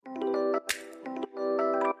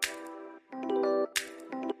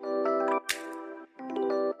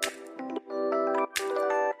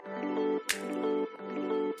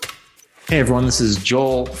Hey everyone, this is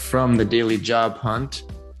Joel from the Daily Job Hunt.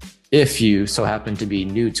 If you so happen to be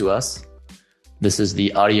new to us, this is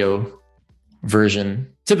the audio version.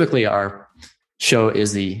 Typically, our show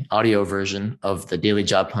is the audio version of the Daily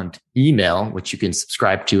Job Hunt email, which you can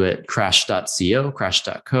subscribe to at crash.co.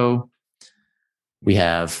 We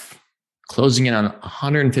have closing in on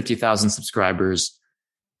 150,000 subscribers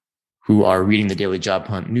who are reading the Daily Job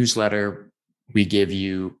Hunt newsletter. We give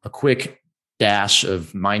you a quick dash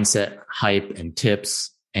of mindset, hype, and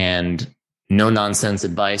tips, and no nonsense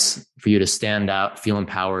advice for you to stand out, feel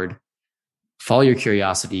empowered, follow your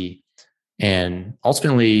curiosity, and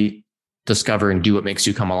ultimately discover and do what makes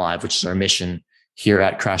you come alive, which is our mission here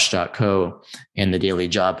at crash.co and the Daily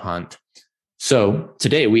Job Hunt. So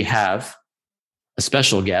today we have a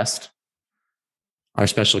special guest. Our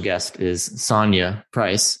special guest is Sonja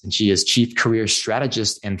Price, and she is Chief Career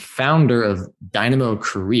Strategist and founder of Dynamo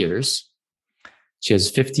Careers. She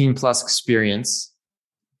has 15 years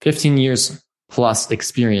plus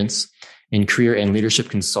experience in career and leadership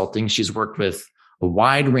consulting. She's worked with a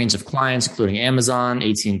wide range of clients, including Amazon,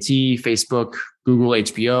 AT&T, Facebook, Google,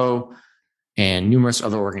 HBO, and numerous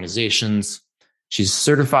other organizations. She's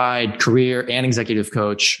certified career and executive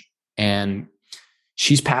coach, and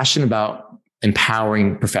she's passionate about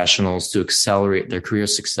empowering professionals to accelerate their career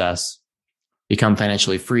success, become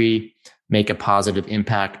financially free, make a positive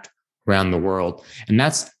impact around the world. And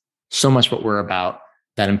that's so much what we're about,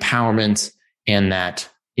 that empowerment and that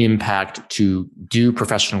impact to do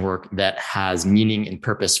professional work that has meaning and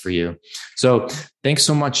purpose for you. So thanks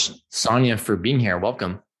so much, Sonja, for being here.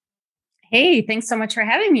 Welcome. Hey, thanks so much for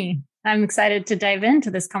having me. I'm excited to dive into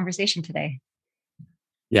this conversation today.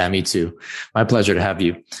 Yeah, me too. My pleasure to have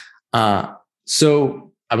you.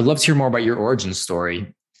 So I would love to hear more about your origin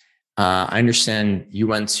story. I understand you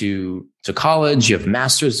went to college, you have a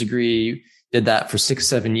master's degree, did that for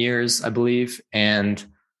 6-7 years, I believe. And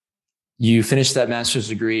you finished that master's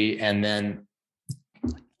degree and then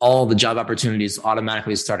all the job opportunities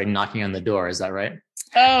automatically started knocking on the door. Is that right?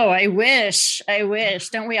 Oh, I wish.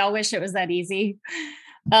 Don't we all wish it was that easy?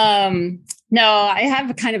 No, I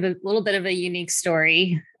have kind of a little bit of a unique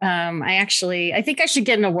story. I think I should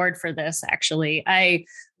get an award for this. Actually, I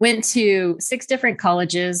went to 6 different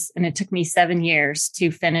colleges and it took me 7 years to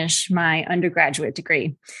finish my undergraduate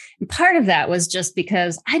degree. And part of that was just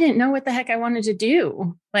because I didn't know what the heck I wanted to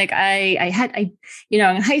do. Like in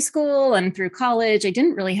high school and through college, I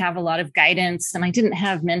didn't really have a lot of guidance and I didn't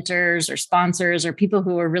have mentors or sponsors or people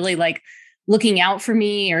who were really like looking out for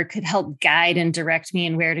me or could help guide and direct me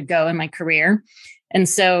in where to go in my career. And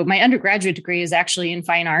so my undergraduate degree is actually in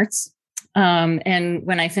fine arts. And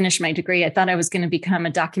when I finished my degree, I thought I was going to become a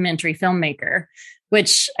documentary filmmaker,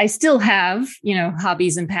 which I still have,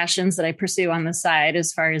 hobbies and passions that I pursue on the side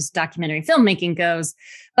as far as documentary filmmaking goes.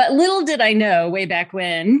 But little did I know way back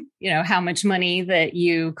when, how much money that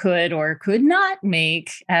you could or could not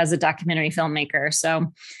make as a documentary filmmaker.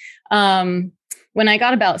 So, when I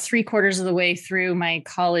got about 3/4 of the way through my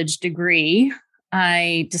college degree,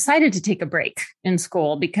 I decided to take a break in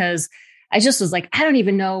school because I just was like, I don't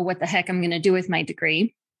even know what the heck I'm going to do with my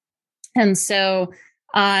degree. And so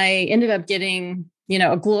I ended up getting,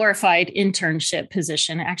 a glorified internship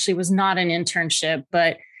position. It actually was not an internship,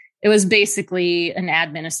 but it was basically an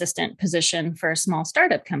admin assistant position for a small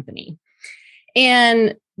startup company.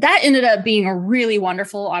 And that ended up being a really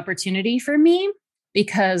wonderful opportunity for me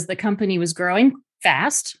because the company was growing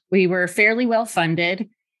fast. We were fairly well funded.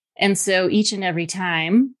 And so each and every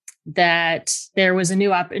time that there was a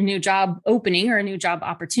new job opening or a new job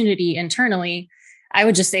opportunity internally, I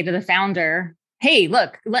would just say to the founder, hey,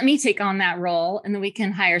 look, let me take on that role and then we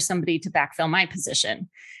can hire somebody to backfill my position.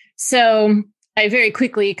 So I very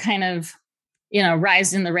quickly kind of,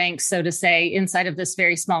 rised in the ranks, so to say, inside of this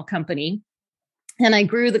very small company. And I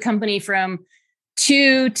grew the company from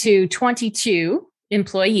 2 to 22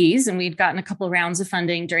 employees, and we'd gotten a couple of rounds of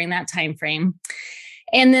funding during that time frame.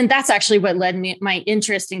 And then that's actually what led me my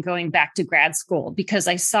interest in going back to grad school, because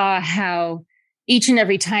I saw how each and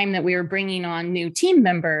every time that we were bringing on new team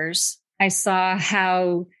members, I saw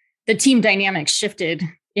how the team dynamics shifted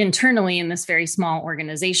internally in this very small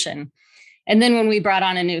organization. And then when we brought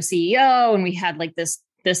on a new CEO and we had like this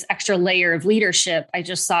extra layer of leadership, I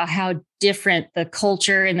just saw how different the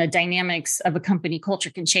culture and the dynamics of a company culture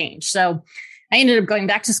can change. So I ended up going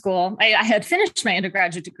back to school. I had finished my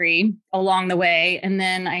undergraduate degree along the way, and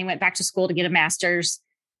then I went back to school to get a master's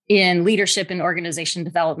in leadership and organization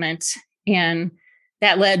development. And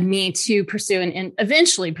that led me to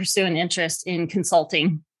eventually pursue an interest in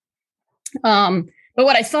consulting. But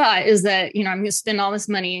what I thought is that, I'm going to spend all this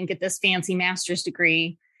money and get this fancy master's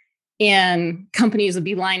degree. and companies would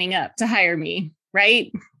be lining up to hire me,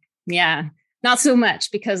 right? Yeah, not so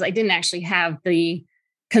much because I didn't actually have the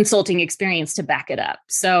consulting experience to back it up.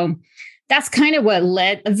 So that's kind of what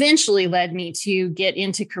eventually led me to get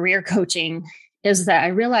into career coaching, is that I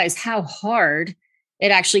realized how hard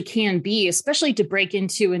it actually can be, especially to break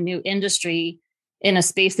into a new industry in a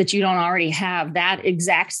space that you don't already have that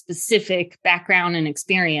exact specific background and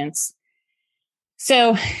experience.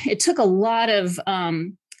 So it took a lot of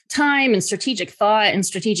time and strategic thought and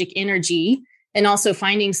strategic energy, and also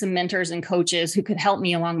finding some mentors and coaches who could help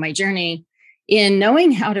me along my journey in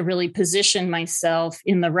knowing how to really position myself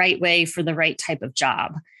in the right way for the right type of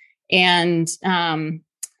job. And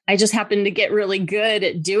I just happened to get really good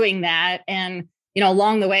at doing that. And,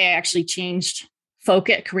 along the way, I actually changed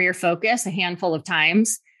career focus a handful of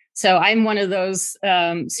times. So I'm one of those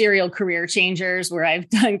serial career changers where I've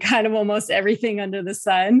done kind of almost everything under the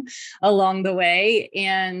sun along the way.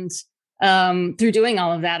 And through doing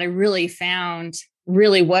all of that, I really found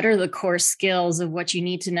what are the core skills of what you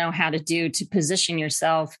need to know how to do to position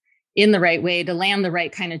yourself in the right way, to land the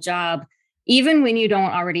right kind of job, even when you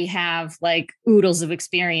don't already have like oodles of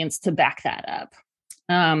experience to back that up.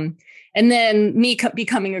 And then me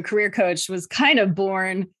becoming a career coach was kind of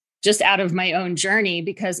born just out of my own journey,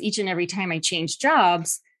 because each and every time I changed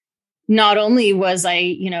jobs, not only was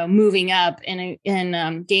I, moving up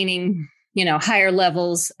and gaining, higher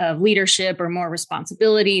levels of leadership or more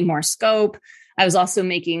responsibility, more scope, I was also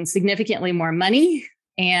making significantly more money.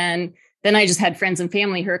 And then I just had friends and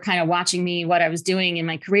family who are kind of watching me, what I was doing in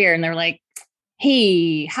my career. And they're like,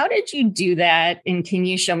 hey, how did you do that? And can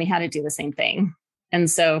you show me how to do the same thing? And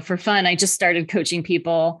so for fun, I just started coaching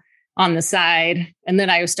people on the side. And then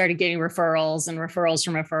I started getting referrals and referrals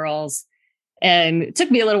from referrals. And it took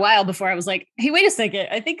me a little while before I was like, hey, wait a second.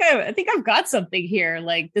 I think I've got something here.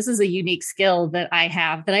 Like, this is a unique skill that I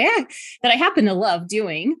have that I happen to love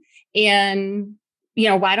doing. And,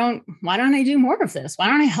 why don't I do more of this? Why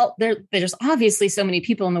don't I help? There's obviously so many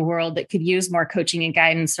people in the world that could use more coaching and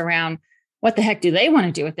guidance around what the heck do they want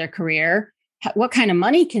to do with their career? What kind of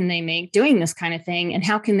money can they make doing this kind of thing? And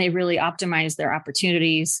how can they really optimize their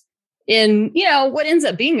opportunities in, what ends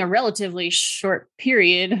up being a relatively short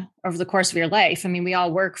period over the course of your life? I mean, we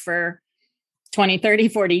all work for 20, 30,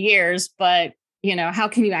 40 years, but, how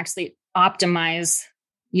can you actually optimize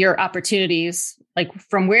your opportunities, like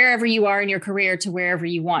from wherever you are in your career to wherever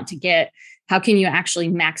you want to get? How can you actually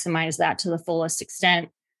maximize that to the fullest extent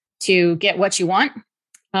to get what you want?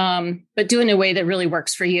 But do it in a way that really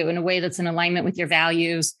works for you, in a way that's in alignment with your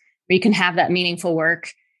values, where you can have that meaningful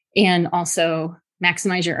work and also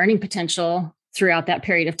maximize your earning potential throughout that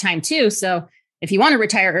period of time too. So if you want to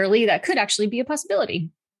retire early, that could actually be a possibility.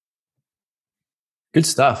 Good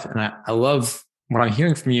stuff. And I love what I'm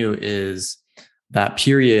hearing from you is that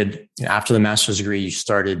period after the master's degree, you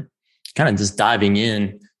started kind of just diving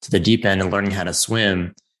in to the deep end and learning how to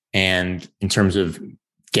swim. And in terms of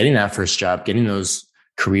getting that first job, getting those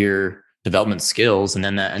career development skills, and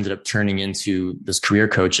then that ended up turning into this career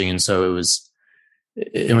coaching. And so it was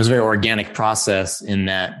a very organic process in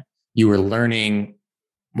that you were learning.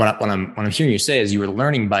 What I'm hearing you say is you were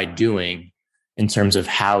learning by doing, in terms of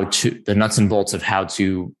the nuts and bolts of how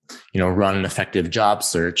to, run an effective job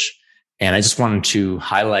search. And I just wanted to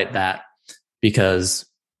highlight that because,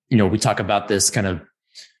 we talk about this kind of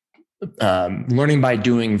learning by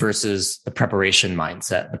doing versus the preparation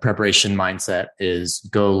mindset. The preparation mindset is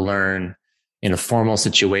go learn in a formal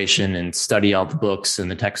situation and study all the books and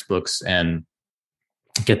the textbooks and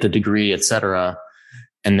get the degree, et cetera.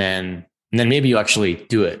 And then maybe you actually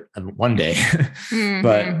do it one day. Mm-hmm.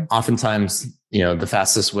 But oftentimes, the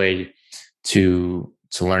fastest way to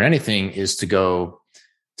learn anything is to go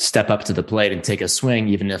step up to the plate and take a swing,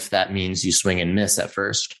 even if that means you swing and miss at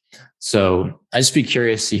first. So I just be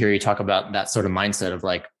curious to hear you talk about that sort of mindset of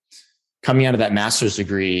like coming out of that master's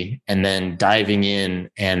degree and then diving in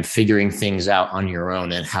and figuring things out on your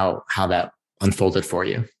own, and how that unfolded for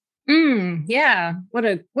you. Yeah. What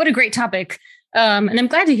a great topic. And I'm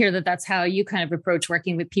glad to hear that that's how you kind of approach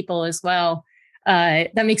working with people as well.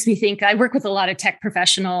 That makes me think I work with a lot of tech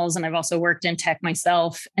professionals, and I've also worked in tech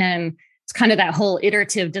myself. And it's kind of that whole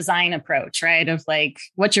iterative design approach, right? Of like,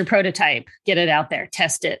 what's your prototype? Get it out there,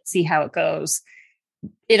 test it, see how it goes,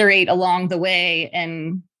 iterate along the way.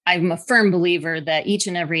 And I'm a firm believer that each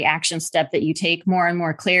and every action step that you take, more and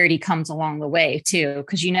more clarity comes along the way too,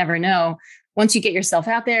 because you never know. Once you get yourself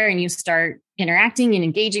out there and you start interacting and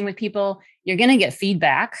engaging with people, you're going to get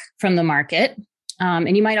feedback from the market.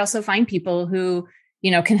 And you might also find people who,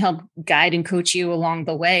 can help guide and coach you along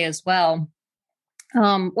the way as well.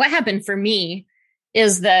 What happened for me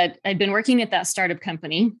is that I'd been working at that startup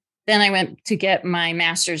company. then I went to get my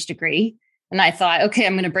master's degree, and I thought, okay,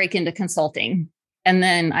 I'm going to break into consulting. And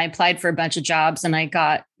then I applied for a bunch of jobs, and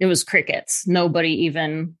it was crickets. Nobody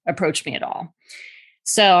even approached me at all.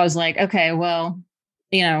 So I was like, okay, well,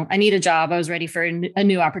 I need a job. I was ready for a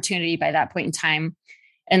new opportunity by that point in time.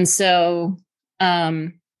 And so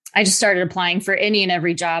I just started applying for any and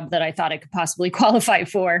every job that I thought I could possibly qualify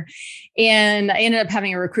for. And I ended up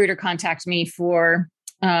having a recruiter contact me for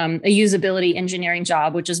a usability engineering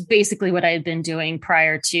job, which is basically what I had been doing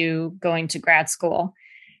prior to going to grad school.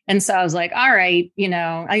 And so I was like, all right,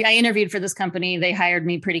 I interviewed for this company. They hired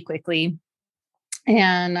me pretty quickly.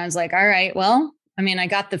 And I was like, all right, well, I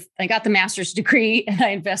got the master's degree, and I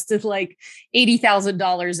invested like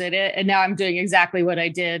 $80,000 in it. And now I'm doing exactly what I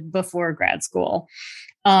did before grad school.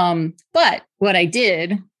 But what I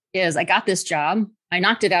did is I got this job. I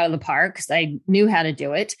knocked it out of the park because I knew how to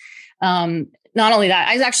do it. Not only that,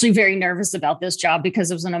 I was actually very nervous about this job because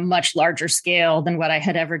it was on a much larger scale than what I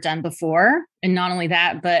had ever done before. And not only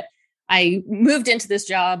that, but I moved into this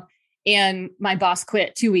job and my boss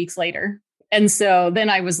quit 2 weeks later. And so then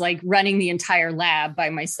I was like running the entire lab by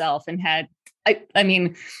myself and I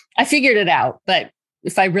figured it out. But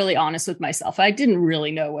if I'm really honest with myself, I didn't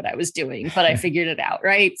really know what I was doing, but I figured it out.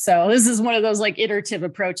 Right. So this is one of those like iterative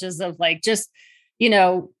approaches of like, just,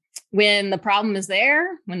 when the problem is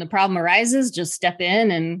there, when the problem arises, just step in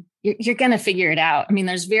and you're going to figure it out.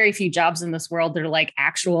 There's very few jobs in this world that are like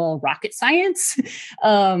actual rocket science.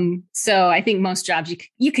 So I think most jobs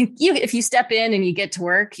you can if you step in and you get to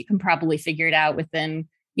work, you can probably figure it out within,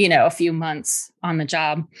 a few months on the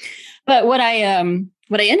job. But what I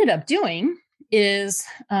ended up doing is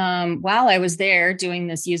while I was there doing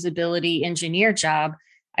this usability engineer job,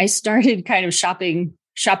 I started kind of shopping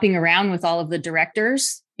around with all of the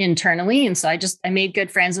directors internally. And so I made good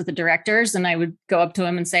friends with the directors, and I would go up to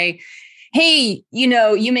them and say, hey,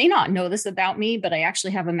 you may not know this about me, but I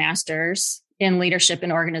actually have a master's in leadership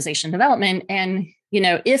and organization development. And,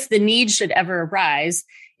 if the need should ever arise,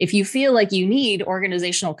 if you feel like you need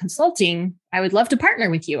organizational consulting, I would love to partner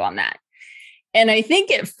with you on that. And I think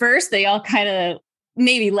at first they all kind of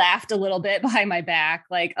maybe laughed a little bit behind my back,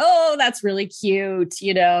 like, oh, that's really cute.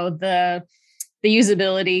 The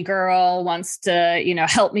usability girl wants to,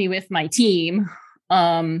 help me with my team.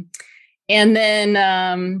 And then,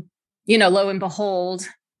 lo and behold,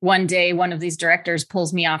 one day, one of these directors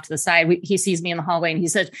pulls me off to the side. He sees me in the hallway and he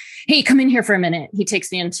said, hey, come in here for a minute. He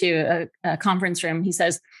takes me into a conference room. He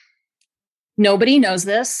says, nobody knows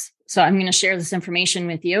this, so I'm going to share this information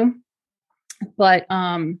with you. But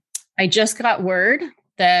I just got word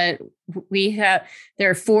that there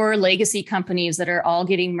are 4 legacy companies that are all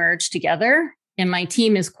getting merged together. And my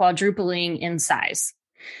team is quadrupling in size.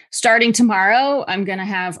 Starting tomorrow, I'm going to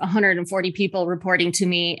have 140 people reporting to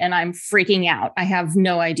me, and I'm freaking out. I have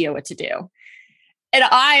no idea what to do. And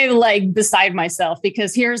I'm like beside myself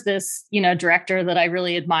because here's this, director that I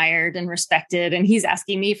really admired and respected, and he's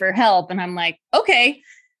asking me for help. And I'm like, okay.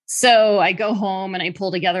 So I go home and I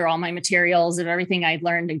pull together all my materials of everything I'd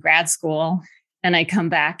learned in grad school. And I come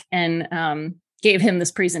back and gave him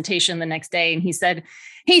this presentation the next day. And he said,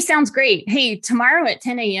 hey, sounds great. Hey, tomorrow at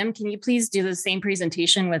 10 a.m., can you please do the same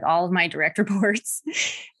presentation with all of my direct reports?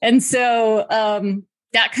 And so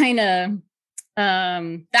that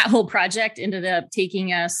whole project ended up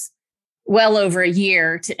taking us well over a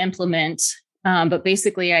year to implement. But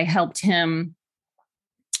basically, I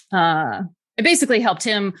basically helped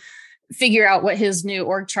him figure out what his new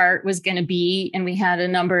org chart was going to be. And we had a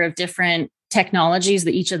number of different technologies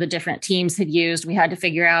that each of the different teams had used. We had to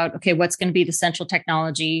figure out, okay, what's going to be the central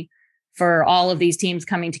technology for all of these teams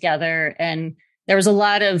coming together. And there was a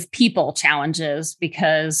lot of people challenges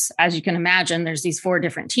because, as you can imagine, there's these 4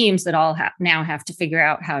 different teams that all now have to figure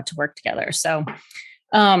out how to work together. So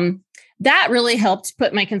that really helped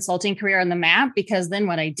put my consulting career on the map, because then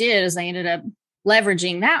what I did is I ended up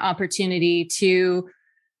leveraging that opportunity to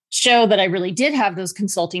show that I really did have those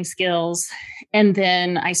consulting skills. And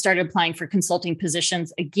then I started applying for consulting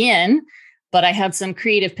positions again, but I had some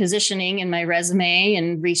creative positioning in my resume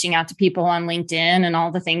and reaching out to people on LinkedIn and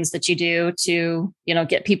all the things that you do to,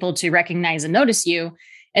 get people to recognize and notice you.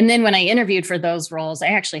 And then when I interviewed for those roles, I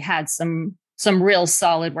actually had some real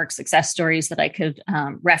solid work success stories that I could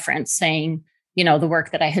reference, saying, the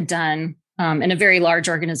work that I had done in a very large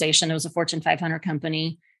organization. It was a Fortune 500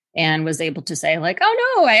 company. And was able to say like,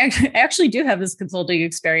 oh no, I actually do have this consulting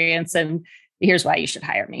experience, and here's why you should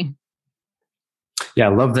hire me. Yeah,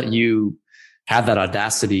 I love that you had that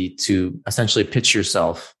audacity to essentially pitch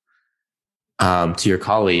yourself to your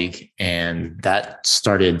colleague, and that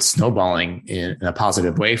started snowballing in a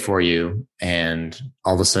positive way for you. And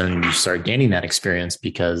all of a sudden you start gaining that experience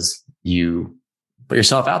because you put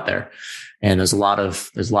yourself out there. And there's a lot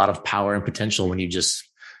of power and potential when you just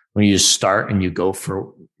start and you go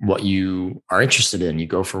for what you are interested in, you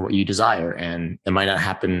go for what you desire. And it might not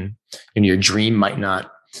happen, and your dream might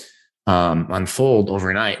not unfold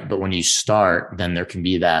overnight, but when you start, then there can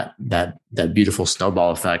be that beautiful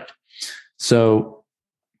snowball effect. So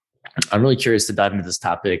I'm really curious to dive into this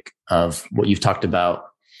topic of what you've talked about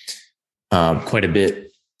quite a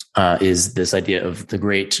bit, is this idea of the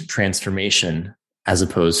great transformation as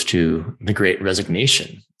opposed to the great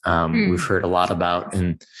resignation. We've heard a lot about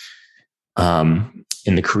in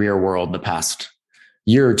the career world the past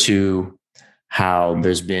year or two, how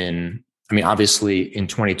there's been, obviously in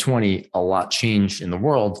 2020, a lot changed in the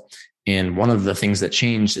world. And one of the things that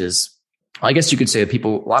changed is, I guess you could say, a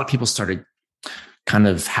lot of people started kind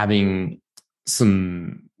of having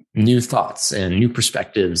some new thoughts and new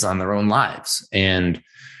perspectives on their own lives. And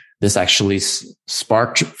this actually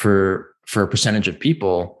sparked for a percentage of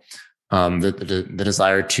people the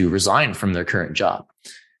desire to resign from their current job.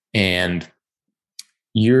 And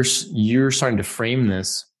you're starting to frame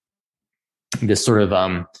this sort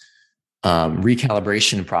of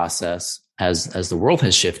recalibration process as the world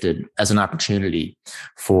has shifted as an opportunity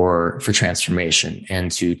for transformation,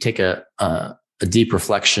 and to take a deep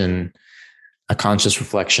reflection, a conscious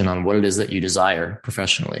reflection on what it is that you desire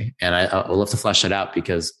professionally. And I would love to flesh that out,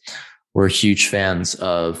 because we're huge fans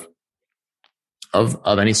of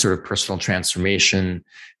any sort of personal transformation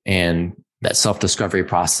and that self-discovery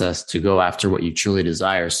process to go after what you truly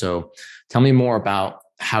desire. So tell me more about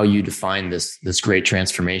how you define this great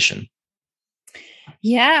transformation.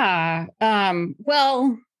 Yeah.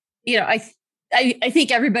 Well, I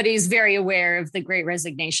think everybody's very aware of the Great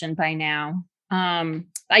Resignation by now.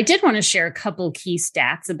 I did want to share a couple key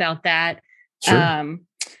stats about that. Sure.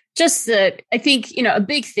 Just that I think, a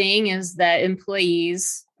big thing is that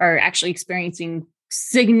employees are actually experiencing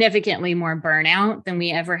significantly more burnout than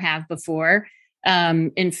we ever have before.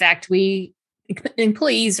 In fact,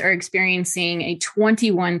 employees are experiencing a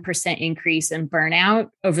 21% increase in burnout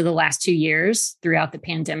over the last 2 years throughout the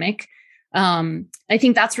pandemic. I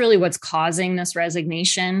think that's really what's causing this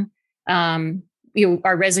resignation.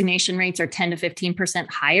 Our resignation rates are 10 to 15%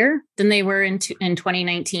 higher than they were in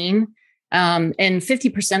 2019. And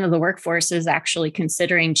 50% of the workforce is actually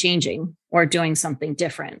considering changing or doing something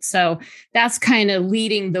different. So that's kind of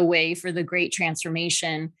leading the way for the great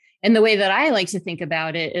transformation. And the way that I like to think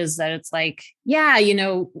about it is that it's like,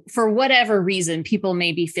 for whatever reason, people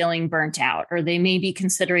may be feeling burnt out, or they may be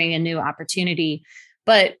considering a new opportunity.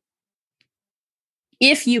 But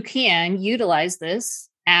if you can utilize this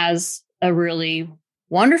as a really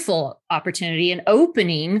wonderful opportunity, an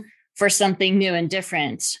opening for something new and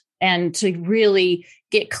different, and to really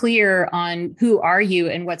get clear on who are you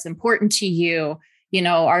and what's important to you.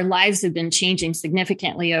 Our lives have been changing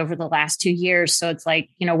significantly over the last 2 years. So it's like,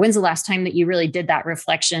 when's the last time that you really did that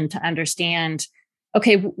reflection to understand,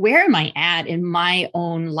 okay, where am I at in my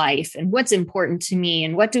own life, and what's important to me,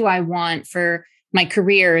 and what do I want for my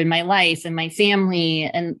career and my life and my family,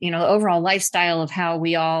 and, the overall lifestyle of how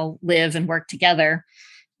we all live and work together.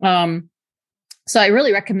 So I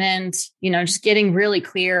really recommend, just getting really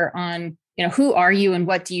clear on, who are you and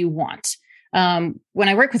what do you want? When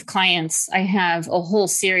I work with clients, I have a whole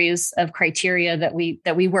series of criteria that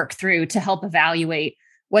we work through to help evaluate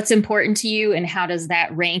what's important to you and how does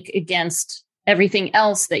that rank against everything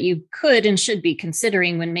else that you could and should be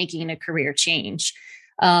considering when making a career change.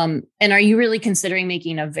 And are you really considering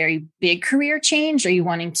making a very big career change? Are you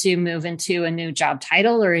wanting to move into a new job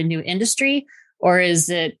title or a new industry? Or is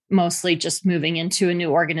it mostly just moving into a new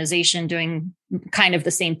organization, doing kind of the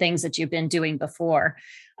same things that you've been doing before?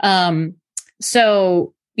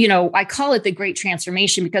 So, I call it the great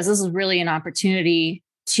transformation because this is really an opportunity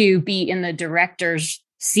to be in the director's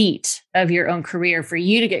seat of your own career, for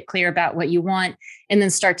you to get clear about what you want and then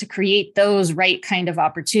start to create those right kind of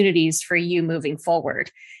opportunities for you moving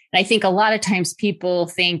forward. And I think a lot of times people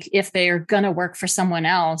think if they're going to work for someone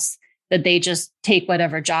else, that they just take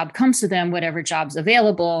whatever job comes to them, whatever job's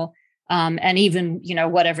available, and even,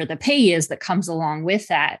 whatever the pay is that comes along with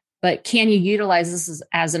that. But can you utilize this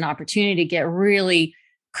as an opportunity to get really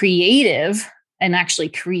creative and actually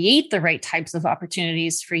create the right types of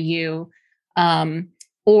opportunities for you,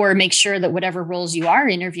 or make sure that whatever roles you are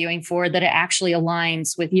interviewing for, that it actually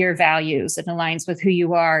aligns with your values, it aligns with who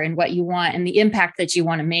you are and what you want and the impact that you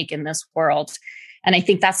want to make in this world. And I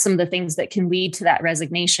think that's some of the things that can lead to that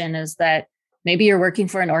resignation, is that maybe you're working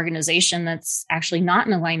for an organization that's actually not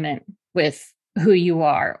in alignment with who you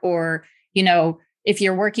are? Or, if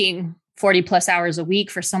you're working 40 plus hours a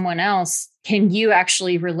week for someone else, can you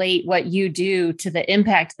actually relate what you do to the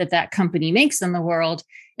impact that that company makes in the world?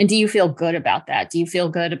 And do you feel good about that? Do you feel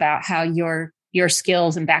good about how your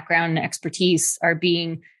skills and background and expertise are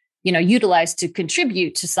being, utilized to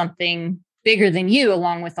contribute to something bigger than you,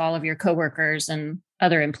 along with all of your coworkers and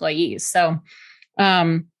other employees? So,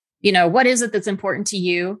 what is it that's important to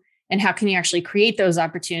you? And how can you actually create those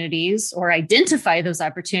opportunities or identify those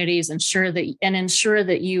opportunities and ensure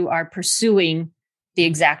that you are pursuing the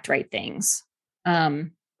exact right things? So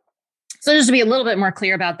just to be a little bit more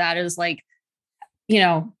clear about that is like,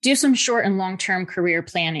 do some short and long-term career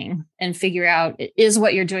planning and figure out, is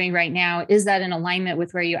what you're doing right now, is that in alignment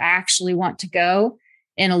with where you actually want to go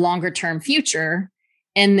in a longer term future?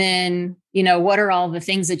 And then, what are all the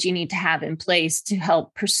things that you need to have in place to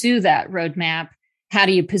help pursue that roadmap? How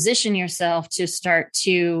do you position yourself to start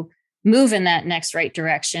to move in that next right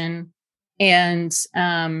direction? And,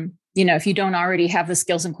 if you don't already have the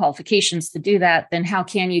skills and qualifications to do that, then how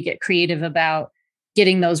can you get creative about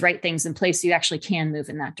getting those right things in place so you actually can move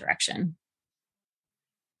in that direction?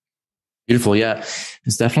 Beautiful. Yeah,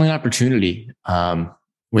 it's definitely an opportunity.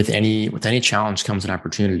 With any challenge comes an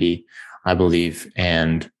opportunity, I believe.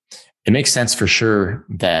 And it makes sense for sure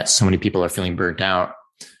that so many people are feeling burnt out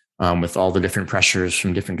with all the different pressures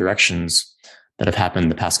from different directions that have happened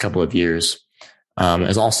the past couple of years.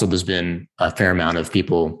 As also, there's been a fair amount of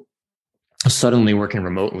people suddenly working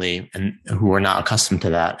remotely and who are not accustomed to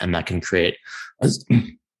that. And that can create,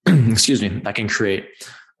 that can create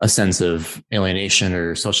a sense of alienation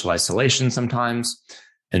or social isolation sometimes.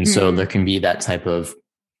 And so there can be that type of,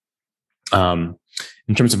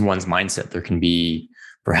 in terms of one's mindset, there can be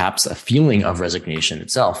perhaps a feeling of resignation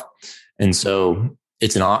itself. And so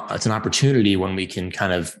it's an opportunity when we can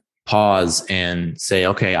kind of pause and say,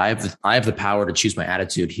 okay, I have the power to choose my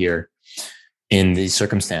attitude here in these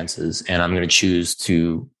circumstances. And I'm going to choose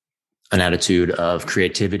an attitude of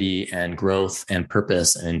creativity and growth and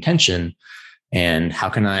purpose and intention. And how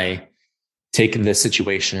can I take this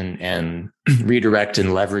situation and redirect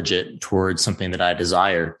and leverage it towards something that I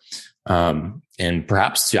desire? And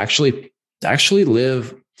perhaps to actually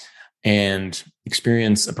live and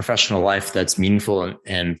experience a professional life that's meaningful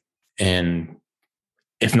and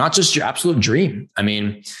if not just your absolute dream. I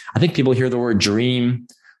mean, I think people hear the word dream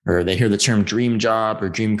or they hear the term dream job or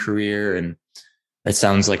dream career, and it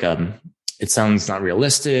sounds like it sounds not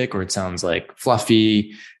realistic or it sounds like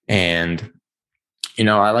fluffy. And what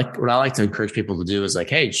I like to encourage people to do is like,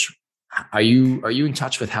 hey, are you in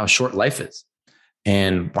touch with how short life is?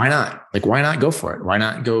 And why not? Like, why not go for it? Why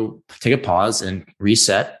not go take a pause and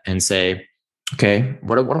reset and say, okay,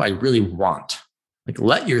 what do I really want? Like,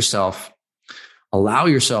 allow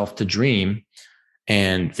yourself to dream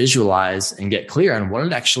and visualize and get clear on what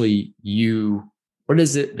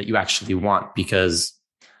is it that you actually want? Because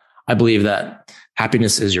I believe that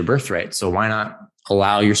happiness is your birthright. So why not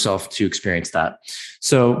allow yourself to experience that?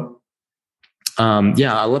 So,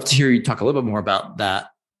 I'd love to hear you talk a little bit more about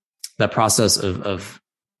that process of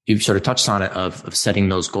you've sort of touched on it of setting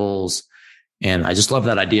those goals. And I just love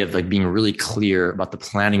that idea of like being really clear about the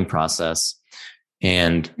planning process.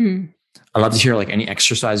 And I'd love to hear like any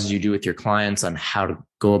exercises you do with your clients on how to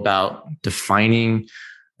go about defining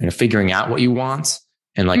and figuring out what you want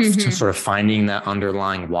and like sort of finding that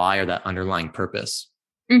underlying why or that underlying purpose.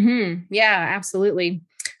 Yeah, absolutely.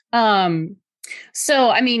 So,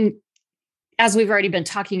 I mean, as we've already been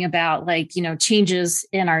talking about, like, changes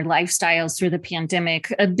in our lifestyles through the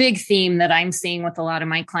pandemic, a big theme that I'm seeing with a lot of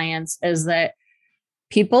my clients is that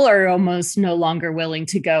people are almost no longer willing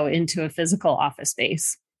to go into a physical office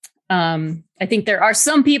space. I think there are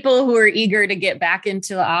some people who are eager to get back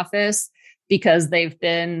into the office because they've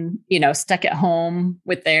been, stuck at home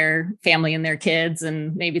with their family and their kids,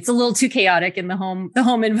 and maybe it's a little too chaotic in the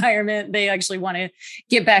home environment. They actually want to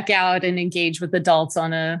get back out and engage with adults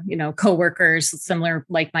on coworkers, similar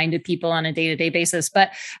like-minded people on a day-to-day basis.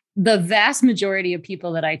 But the vast majority of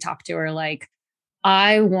people that I talk to are like,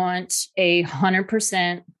 I want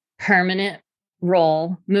 100% permanent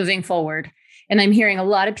role moving forward. And I'm hearing a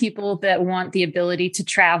lot of people that want the ability to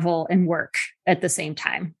travel and work at the same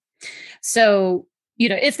time. So,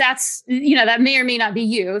 if that's, that may or may not be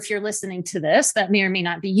you. If you're listening to this, that may or may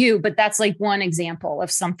not be you, but that's like one example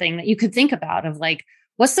of something that you could think about of like,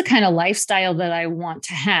 what's the kind of lifestyle that I want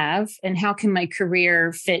to have and how can my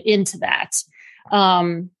career fit into that?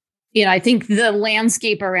 I think the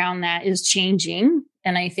landscape around that is changing.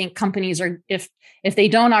 And I think companies are, if they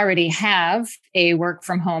don't already have a work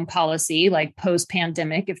from home policy, like post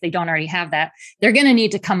pandemic, if they don't already have that, they're going to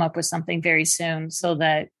need to come up with something very soon so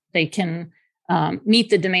that they can meet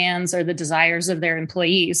the demands or the desires of their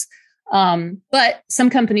employees. But some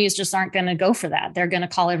companies just aren't going to go for that. They're going to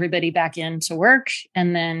call everybody back into work.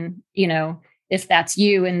 And then, if that's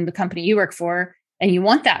you and the company you work for, and you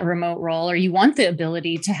want that remote role, or you want the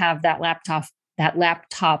ability to have that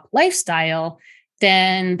laptop lifestyle,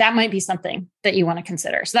 then that might be something that you want to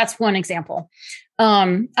consider. So that's one example.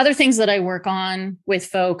 Other things that I work on with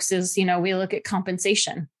folks is, we look at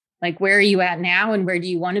compensation. Like, where are you at now and where do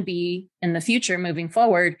you want to be in the future moving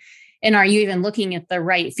forward? And are you even looking at the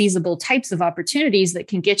right feasible types of opportunities that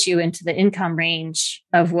can get you into the income range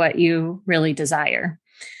of what you really desire?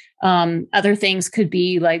 Other things could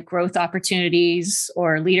be like growth opportunities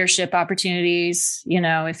or leadership opportunities.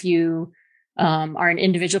 If you are an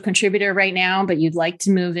individual contributor right now, but you'd like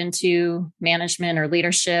to move into management or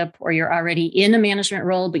leadership, or you're already in a management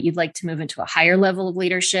role, but you'd like to move into a higher level of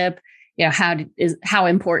leadership, how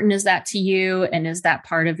important is that to you? And is that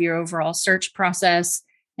part of your overall search process?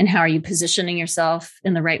 And how are you positioning yourself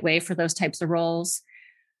in the right way for those types of roles?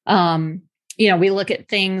 We look at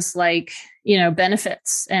things like,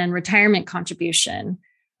 benefits and retirement contribution.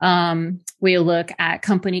 We look at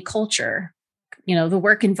company culture, the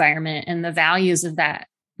work environment and the values of that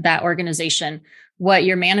organization, what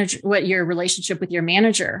your relationship with your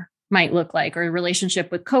manager might look like, or a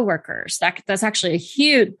relationship with coworkers. That's actually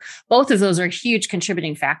both of those are huge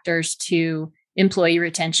contributing factors to employee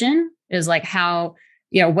retention, is like how,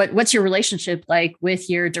 what's your relationship like with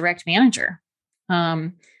your direct manager?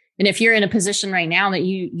 And if you're in a position right now that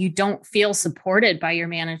you don't feel supported by your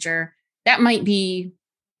manager, that might be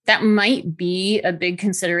a big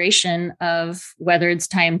consideration of whether it's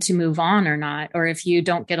time to move on or not, or if you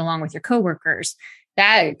don't get along with your coworkers.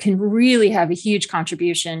 That can really have a huge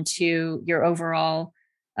contribution to your overall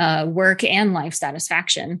work and life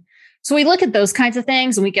satisfaction. So we look at those kinds of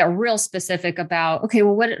things and we get real specific about, okay,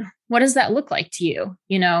 well, what does that look like to you?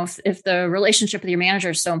 If the relationship with your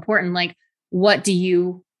manager is so important, like, what do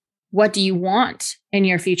you want in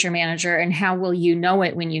your future manager, and how will you know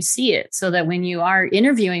it when you see it, so that when you are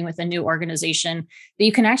interviewing with a new organization, that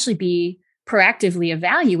you can actually be proactively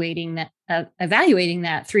evaluating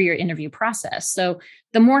that through your interview process. So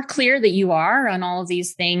the more clear that you are on all of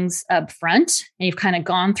these things up front, and you've kind of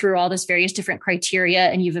gone through all this various different criteria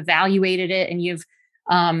and you've evaluated it and you've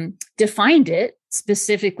defined it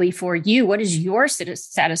specifically for you, what is your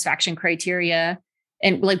satisfaction criteria?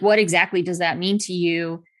 And like, what exactly does that mean to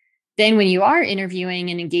you? Then when you are interviewing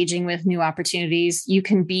and engaging with new opportunities, you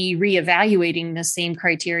can be reevaluating the same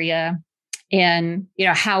criteria and,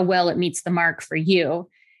 how well it meets the mark for you.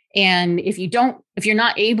 And if you're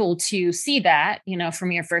not able to see that,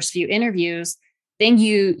 from your first few interviews, then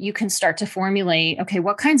you can start to formulate, okay,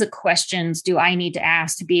 what kinds of questions do I need to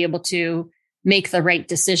ask to be able to make the right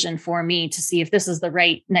decision for me, to see if this is the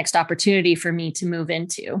right next opportunity for me to move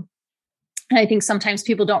into. And I think sometimes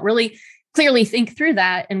people don't really clearly think through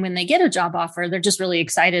that. And when they get a job offer, they're just really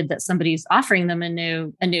excited that somebody's offering them a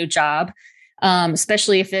new job,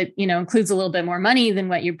 especially if it, includes a little bit more money than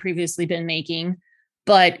what you've previously been making.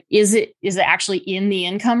 But is it actually in the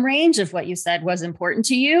income range of what you said was important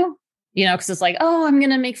to you? Because it's like, oh, I'm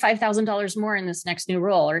going to make $5,000 more in this next new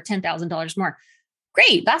role, or $10,000 more.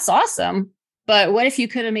 Great. That's awesome. But what if you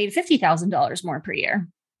could have made $50,000 more per year?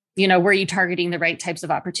 Were you targeting the right types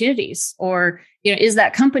of opportunities? Or, is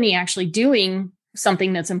that company actually doing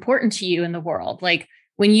something that's important to you in the world? Like,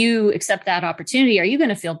 when you accept that opportunity, are you going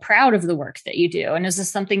to feel proud of the work that you do? And is this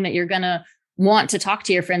something that you're going to want to talk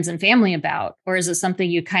to your friends and family about? Or is it something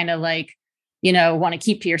you kind of like, want to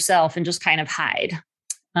keep to yourself and just kind of hide?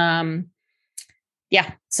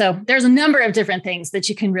 So there's a number of different things that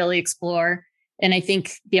you can really explore. And I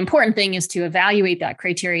think the important thing is to evaluate that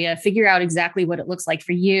criteria, figure out exactly what it looks like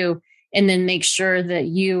for you, and then make sure that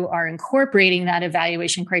you are incorporating that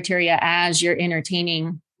evaluation criteria as you're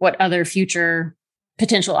entertaining what other future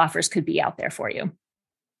potential offers could be out there for you.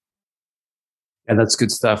 And that's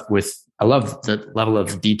good stuff. I love the level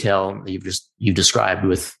of detail that you've described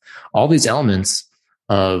with all these elements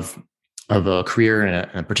of a career and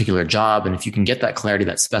a particular job. And if you can get that clarity,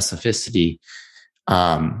 that specificity,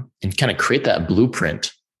 and kind of create that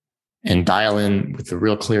blueprint and dial in with a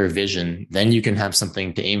real clear vision, then you can have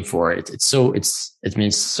something to aim for. It's so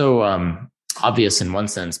obvious in one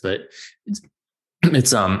sense, but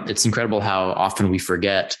it's incredible how often we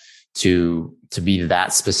forget to be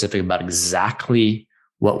that specific about exactly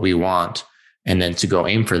what we want, and then to go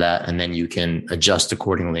aim for that, and then you can adjust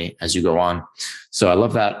accordingly as you go on. So I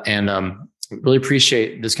love that, and really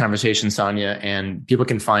appreciate this conversation, Sonja. And people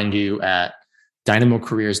can find you at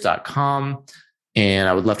dynamocareers.com. And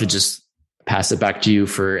I would love to just pass it back to you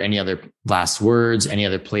for any other last words, any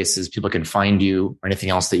other places people can find you, or anything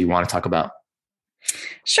else that you want to talk about.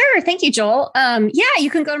 Sure. Thank you, Joel. You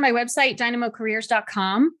can go to my website,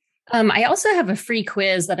 dynamocareers.com. I also have a free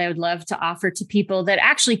quiz that I would love to offer to people that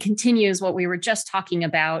actually continues what we were just talking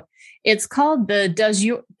about. It's called the Does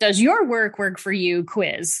Your Work for You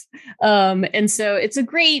quiz. And so it's a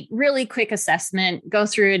great, really quick assessment. Go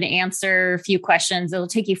through and answer a few questions. It'll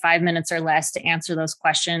take you 5 minutes or less to answer those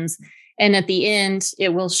questions. And at the end, it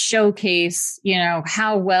will showcase,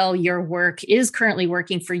 how well your work is currently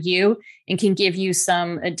working for you and can give you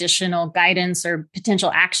some additional guidance or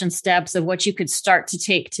potential action steps of what you could start to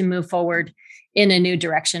take to move forward in a new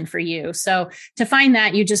direction for you. So to find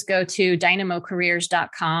that, you just go to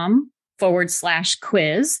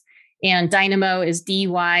dynamocareers.com/quiz. And Dynamo is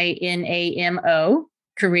DYNAMO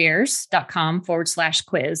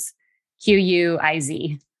careers.com/quiz,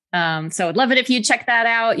 QUIZ. So I'd love it if you'd check that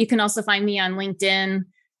out. You can also find me on LinkedIn.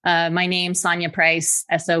 My name, Sonja Price,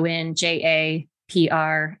 SONJAPRICE.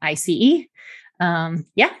 And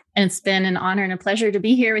it's been an honor and a pleasure to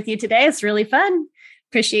be here with you today. It's really fun.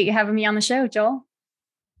 Appreciate you having me on the show, Joel.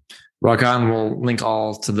 Rock on. We'll link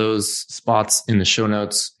all to those spots in the show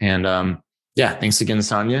notes. And thanks again,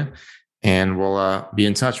 Sonja. And we'll be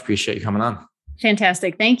in touch. Appreciate you coming on.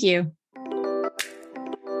 Fantastic. Thank you.